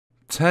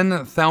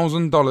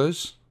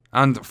$10,000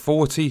 and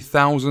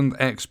 40,000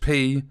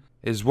 XP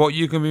is what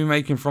you can be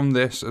making from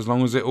this as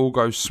long as it all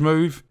goes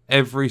smooth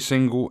every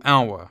single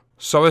hour.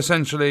 So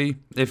essentially,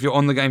 if you're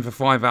on the game for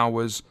 5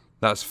 hours,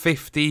 that's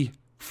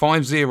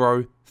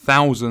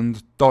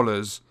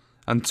 $50,000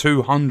 and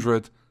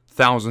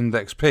 200,000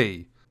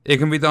 XP. It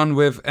can be done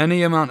with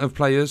any amount of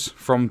players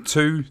from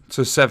 2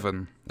 to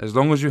 7. As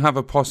long as you have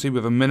a posse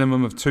with a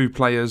minimum of 2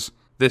 players,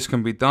 this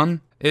can be done.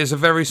 It's a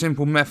very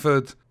simple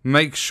method.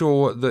 Make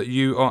sure that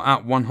you are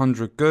at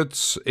 100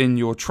 goods in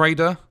your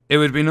trader. It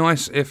would be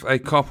nice if a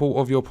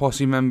couple of your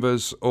posse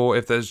members, or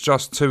if there's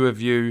just 2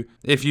 of you,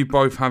 if you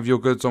both have your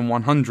goods on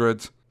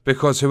 100,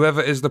 because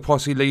whoever is the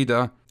posse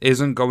leader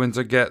isn't going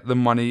to get the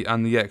money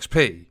and the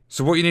XP.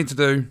 So what you need to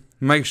do,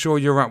 make sure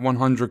you're at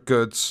 100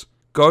 goods.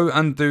 Go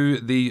and do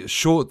the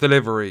short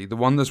delivery, the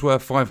one that's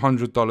worth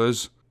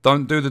 $500.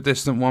 Don't do the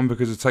distant one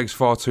because it takes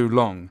far too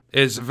long.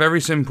 It's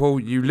very simple.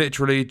 You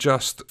literally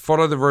just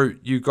follow the route.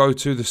 You go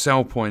to the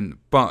sell point.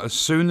 But as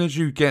soon as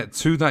you get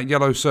to that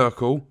yellow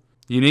circle,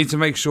 you need to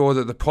make sure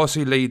that the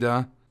posse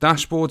leader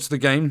dashboards the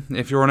game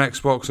if you're on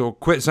Xbox, or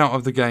quits out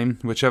of the game,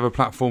 whichever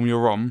platform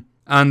you're on.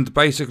 And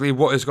basically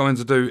what it's going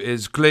to do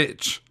is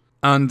glitch.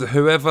 And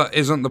whoever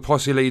isn't the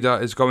posse leader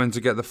is going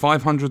to get the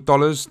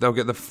 $500. They'll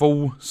get the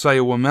full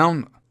sale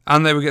amount.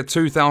 And they will get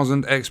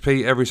 2,000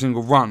 XP every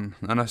single run.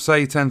 And I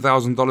say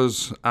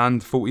 $10,000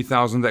 and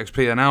 40,000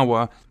 XP an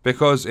hour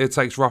because it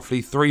takes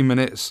roughly 3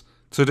 minutes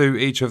to do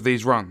each of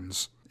these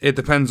runs. It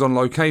depends on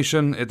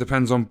location, it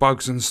depends on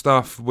bugs and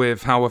stuff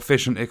with how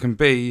efficient it can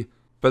be.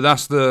 But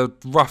that's the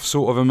rough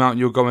sort of amount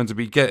you're going to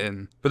be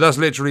getting. But that's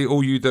literally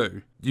all you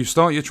do. You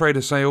start your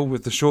trader sale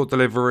with the short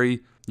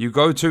delivery. You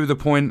go to the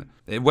point,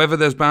 whether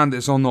there's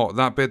bandits or not,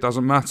 that bit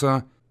doesn't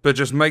matter. But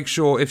just make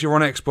sure, if you're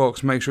on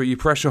Xbox, make sure you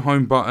press your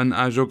home button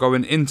as you're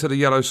going into the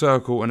yellow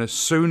circle, and as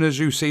soon as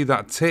you see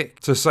that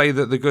tick to say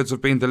that the goods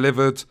have been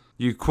delivered,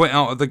 you quit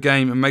out of the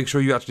game and make sure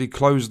you actually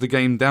close the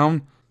game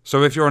down.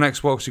 So if you're on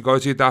Xbox, you go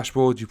to your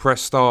dashboard, you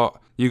press start,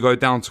 you go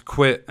down to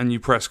quit, and you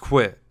press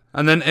quit.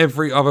 And then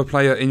every other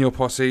player in your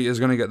posse is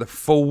going to get the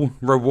full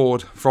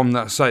reward from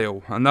that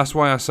sale. And that's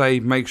why I say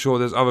make sure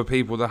there's other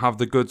people that have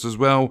the goods as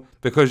well,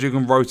 because you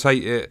can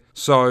rotate it.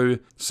 So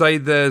say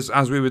there's,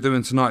 as we were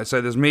doing tonight, say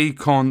there's me,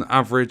 Con,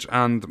 Average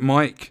and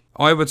Mike.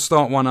 I would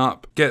start one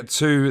up, get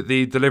to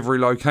the delivery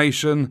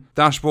location,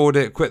 dashboard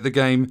it, quit the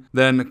game.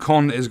 Then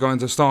Con is going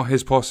to start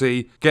his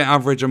posse, get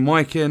Average and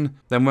Mike in.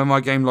 Then when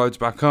my game loads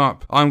back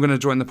up, I'm going to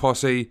join the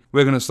posse.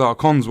 We're going to start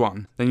Con's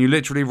one. Then you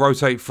literally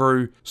rotate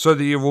through so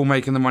that you're all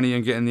making the money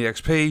and getting the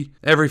XP.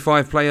 Every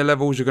 5 player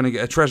levels, you're going to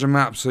get a treasure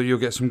map, so you'll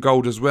get some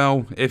gold as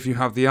well. If you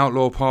have the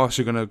Outlaw Pass,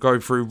 you're going to go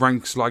through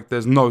ranks like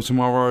there's no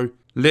tomorrow.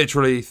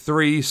 Literally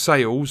 3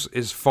 sales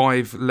is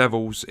 5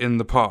 levels in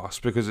the pass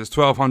because it's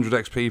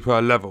 1200 XP per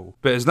level.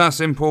 But it's that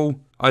simple.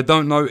 I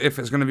don't know if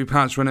it's going to be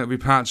patched when it'll be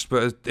patched,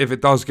 but if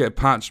it does get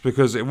patched,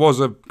 because it was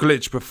a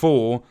glitch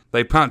before,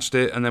 they patched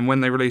it, and then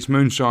when they released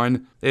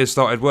Moonshine, it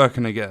started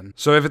working again.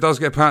 So if it does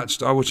get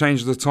patched, I will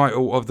change the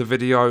title of the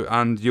video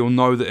and you'll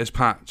know that it's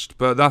patched.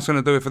 But that's going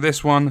to do it for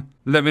this one.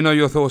 Let me know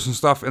your thoughts and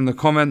stuff in the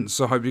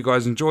comments. I hope you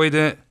guys enjoyed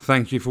it.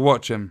 Thank you for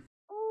watching.